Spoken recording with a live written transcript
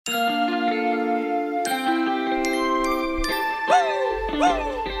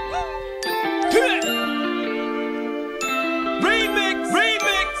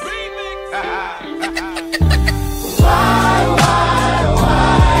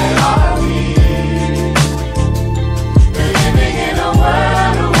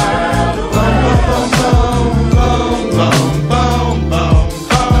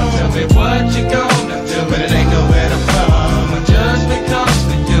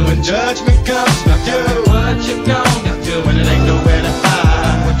when judgment comes for you. What you gonna do when it ain't nowhere to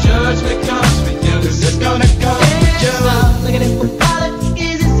hide? When judgment comes for you, 'cause it's gonna come for you. Look at it from pilot,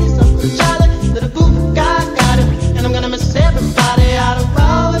 easy, see something Charlie. Little goof, got it, and I'm gonna miss everybody. Out of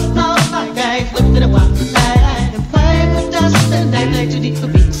roll and flow like I flip to the wild and play with dust and they too deep for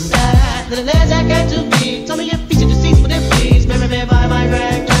beat side. Little legs I got to be. Tell me your feature disease, but it please. Baby, by my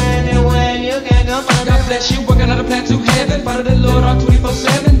rag, anyway you can go for God bless you, working on a plan to heaven. Follow the Lord on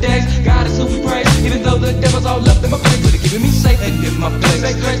 24/7 days. God is who we praise, even though the devil's all up in my face. But keeping me safe and in my place.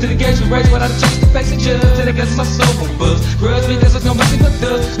 Say grace to the gates we raise, without a chance to face the judge. Till it gets my soul on buzz. Grudge me, there's no mercy but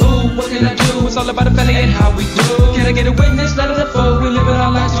the. Ooh, what can I do? It's all about the family and how we do. Can I get a witness? Let it unfold. We live in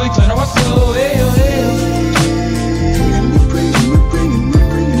our lives, so we turn our soul. Hey, oh, hey, oh.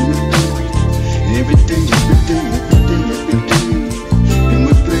 Every day, every day, every day, every day. And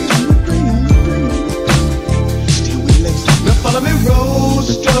we're praying, still we lazy. Now follow me, road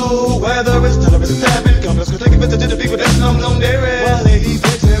stroll. Whether it's tell or it's stabbing, come let's go take a visit to the people that's long there is. While ladies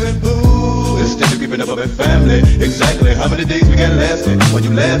are tearing boo, it's still creeping up on my family. Exactly how many days we got lasting? While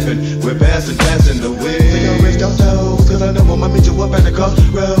you laughing, we're passing the way. Take a rest on toes, 'cause I know I'ma meet you up at the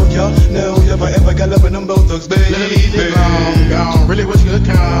crossroads. Y'all know if I ever got love with them both thugs, baby. Leave it long gone, really wish you could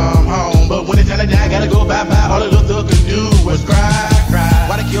come home. But when it's time to die, gotta go bye-bye. All the little thug could do was cry.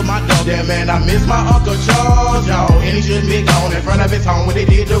 Why they kill my dog? Damn man, I miss my Uncle Charles, y'all. And he shouldn't be gone in front of his home. When they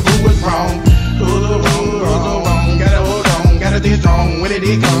did, the rule was wrong. Wrong. Gotta hold on, gotta stay strong. When it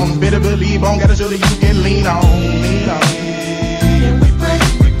comes, better believe on. Gotta show that you can lean on. And we pray,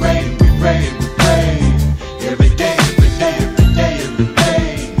 we pray, we pray, we pray. Every day, every day, every day, every day.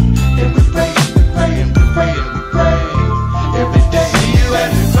 And we pray, we pray, and we pray, and we pray. Every day. See you at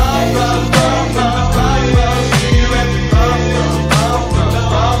the crossroads, crossroads. See you at the crossroads,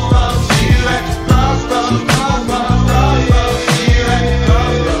 crossroads. See you at the crossroads, crossroads, crossroads. See you at the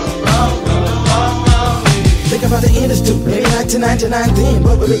crossroads, crossroads. Think about the industry, maybe 1999 then.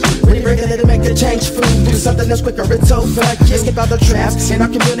 What would we really break it to make a change for? Do something that's quicker, it's over. Just skip out the traps in our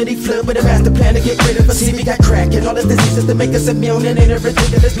community, flood with a master plan to get rid of us. See, we got crack and all the diseases to make us immune and everything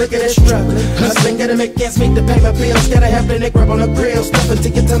that is looking at struggling. Hustling, gotta make ends meet to pay my bills. Gotta have the neck rub on the grill. Stuff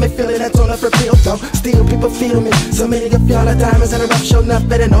until you tell me feeling that's on up for real. Though, still people feel me. So many of y'all are diamonds and a rough show, not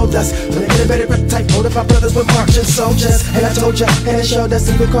better know us. When I get a better grip type, hold of our brothers with marching soldiers. And I told ya, and it showed us,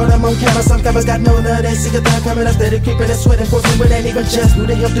 if we caught them on camera. Some cameras got no love, they see a time coming up, steady keeping it sweating, forcing with ain't even just. Who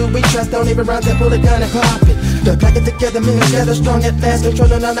the hell do we trust? Don't even run, they pull a gun and pop it. The pack it together, men together, strong at last.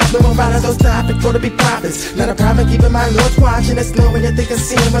 Controlling our life, no more violence, don't stop it. Go to be prophets. Not a problem, keep in mind, Lord's watching. It's slow when you think of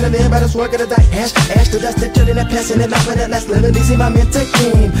sin. When I live by this work of the die. Ash to dust, they're turning that passing it life for that last little easy, my mental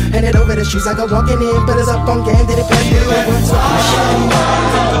game. And it over the shoes, I go walking in, put us up on game, did it pass me?